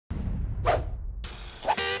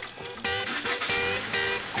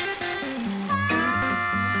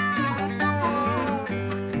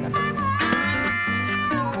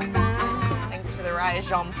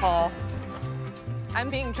Jean-Paul. I'm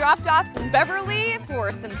being dropped off in Beverly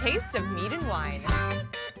for some taste of mead and wine.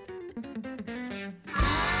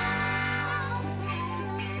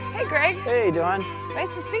 Hey, Greg. Hey, Dawn.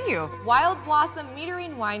 Nice to see you. Wild Blossom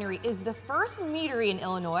Meadery Winery is the first meadery in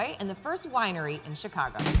Illinois and the first winery in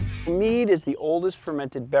Chicago. Mead is the oldest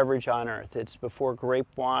fermented beverage on earth. It's before grape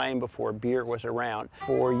wine, before beer was around.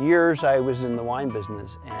 For years, I was in the wine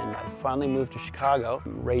business, and I finally moved to Chicago.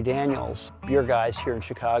 Ray Daniels, beer guys here in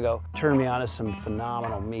Chicago, turned me on to some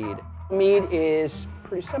phenomenal mead. Mead is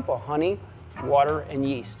pretty simple: honey, water, and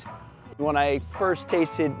yeast. When I first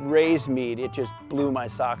tasted Ray's mead, it just blew my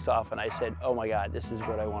socks off, and I said, oh my God, this is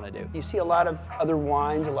what I want to do. You see a lot of other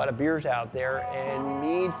wines, a lot of beers out there, and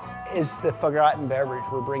mead is the forgotten beverage.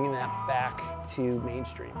 We're bringing that back to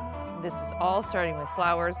mainstream. This is all starting with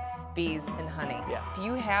flowers, bees, and honey. Yeah. Do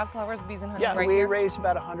you have flowers, bees, and honey Yeah, right we here? raise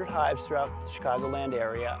about 100 hives throughout the Chicagoland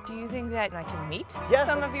area. Do you think that I can meet Yeah,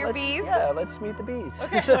 some of your bees? Yeah, let's meet the bees.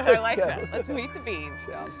 Okay, I like that. Let's meet the bees.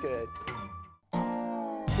 Sounds good.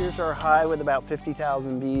 Here's our hive with about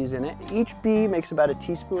 50,000 bees in it. Each bee makes about 1.5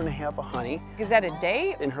 teaspoons of honey. Is that a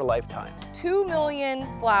day? In her lifetime. 2 million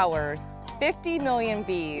flowers, 50 million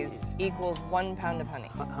bees equals 1 pound of honey.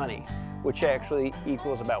 Honey, which actually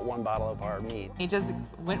equals about 1 bottle of our mead. He just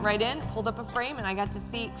went right in, pulled up a frame, and I got to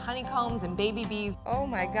see honeycombs and baby bees. Oh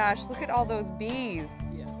my gosh, look at all those bees.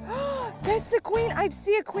 Yeah. That's the queen. I'd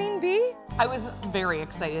see a queen bee. I was very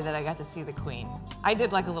excited that I got to see the queen. I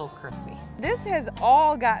did like a little curtsy. This has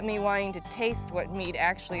all got me wanting to taste what mead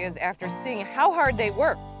actually is after seeing how hard they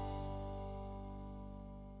work.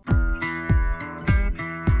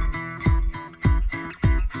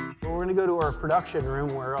 We're gonna go to our production room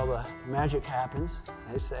where all the magic happens,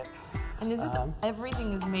 I say. And is this,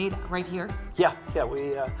 everything is made right here? Yeah,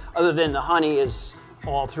 we, other than the honey is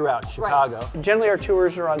all throughout Chicago. Right. Generally our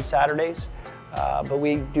tours are on Saturdays, but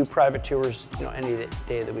we do private tours, any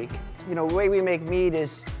day of the week. The way we make mead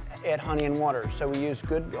is add honey and water. So we use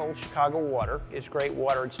good old Chicago water. It's great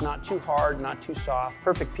water. It's not too hard, not too soft.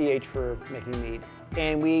 Perfect pH for making mead.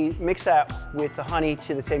 And we mix that with the honey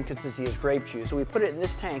to the same consistency as grape juice. So we put it in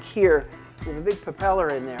this tank here. We have a big propeller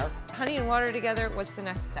in there. Honey and water together, what's the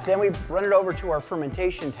next step? Then we run it over to our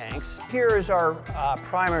fermentation tanks. Here is our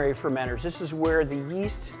primary fermenters. This is where the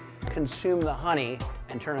yeast consume the honey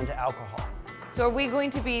and turn into alcohol. So are we going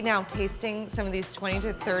to be now tasting some of these 20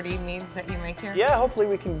 to 30 meads that you make here? Yeah, hopefully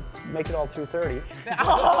we can make it all through 30.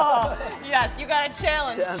 Oh, yes, you got a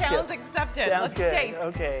challenge. Sounds challenge good. accepted. Sounds Let's good. taste.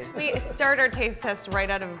 Okay. We start our taste test right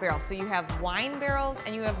out of a barrel. So you have wine barrels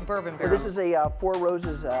and you have bourbon So barrels. this is a Four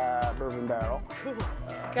Roses bourbon barrel.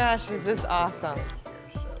 Gosh, is this awesome.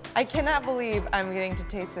 I cannot believe I'm getting to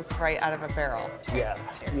taste this right out of a barrel. Yeah,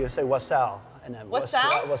 you say wassail. And then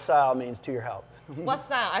wassail? Wassail means to your help.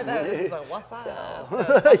 Wassail. I thought this was like wassail.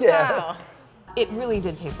 So. Yeah. It really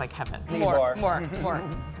did taste like heaven. More. More.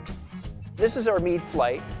 This is our mead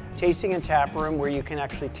flight, tasting and tap room where you can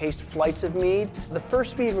actually taste flights of mead. The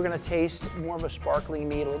first mead we're going to taste more of a sparkling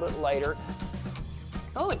mead, a little bit lighter.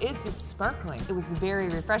 Oh, it's sparkling. It was very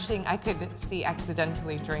refreshing. I could see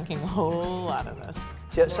accidentally drinking a whole lot of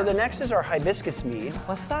this. So the next is our hibiscus mead.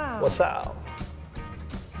 Wassail. Wassail.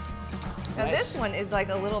 Now Nice. this one is like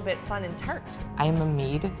a little bit fun and tart. I am a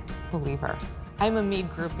mead believer. I am a mead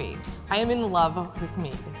groupie. I am in love with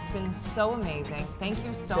mead. It's been so amazing. Thank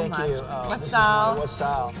you so much. Thank you. Oh, Wassail.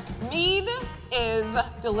 Wassail. Mead is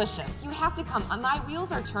delicious. You have to come. My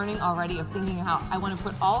wheels are turning already of thinking how I want to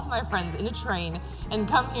put all of my friends in a train and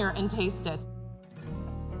come here and taste it.